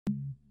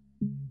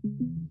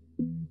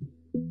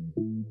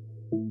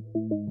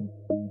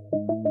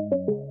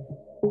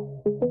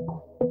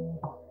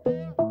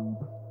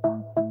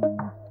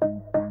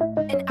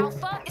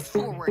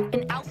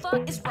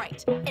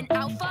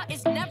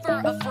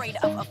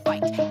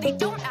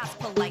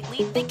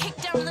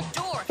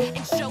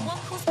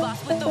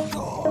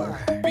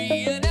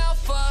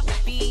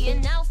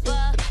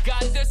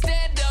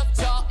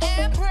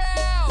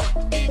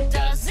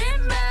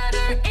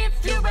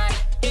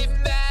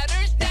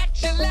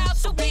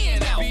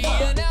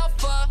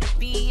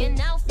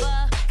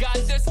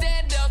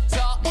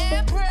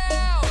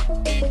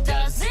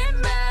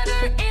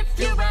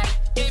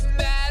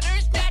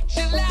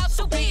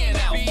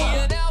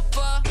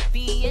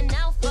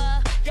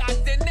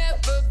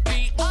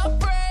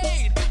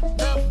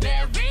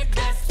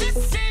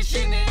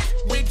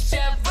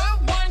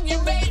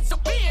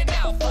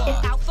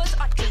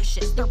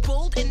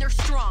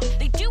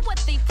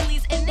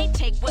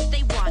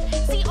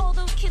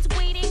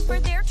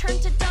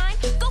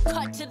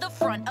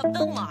of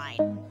the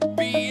line.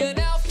 Be an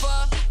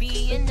alpha.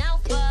 Be an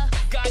alpha.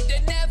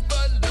 Gotta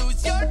never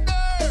lose your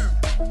nerve.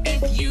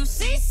 If you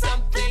see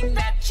something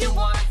that you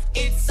want,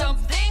 It's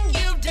something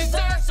you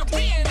deserve, so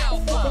be an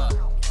alpha.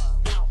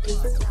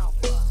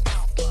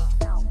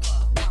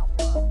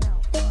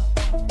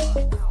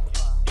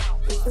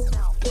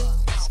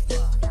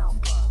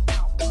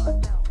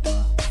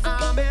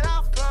 I'm an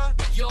alpha.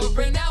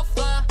 You're an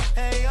alpha.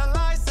 Hey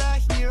Eliza,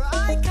 here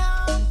I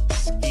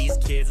come. These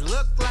kids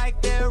look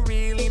like they're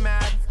really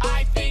mad.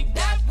 I think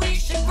that we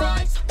should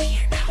run. So be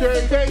an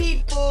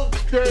alpha.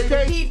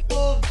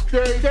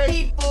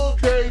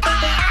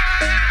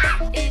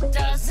 it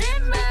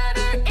doesn't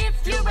matter if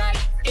you're right.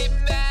 It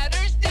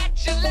matters that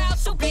you're loud,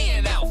 so be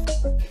an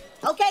alpha.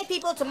 Okay,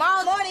 people,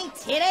 tomorrow morning,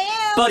 10 a.m.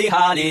 Buddy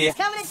Holly. It's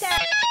coming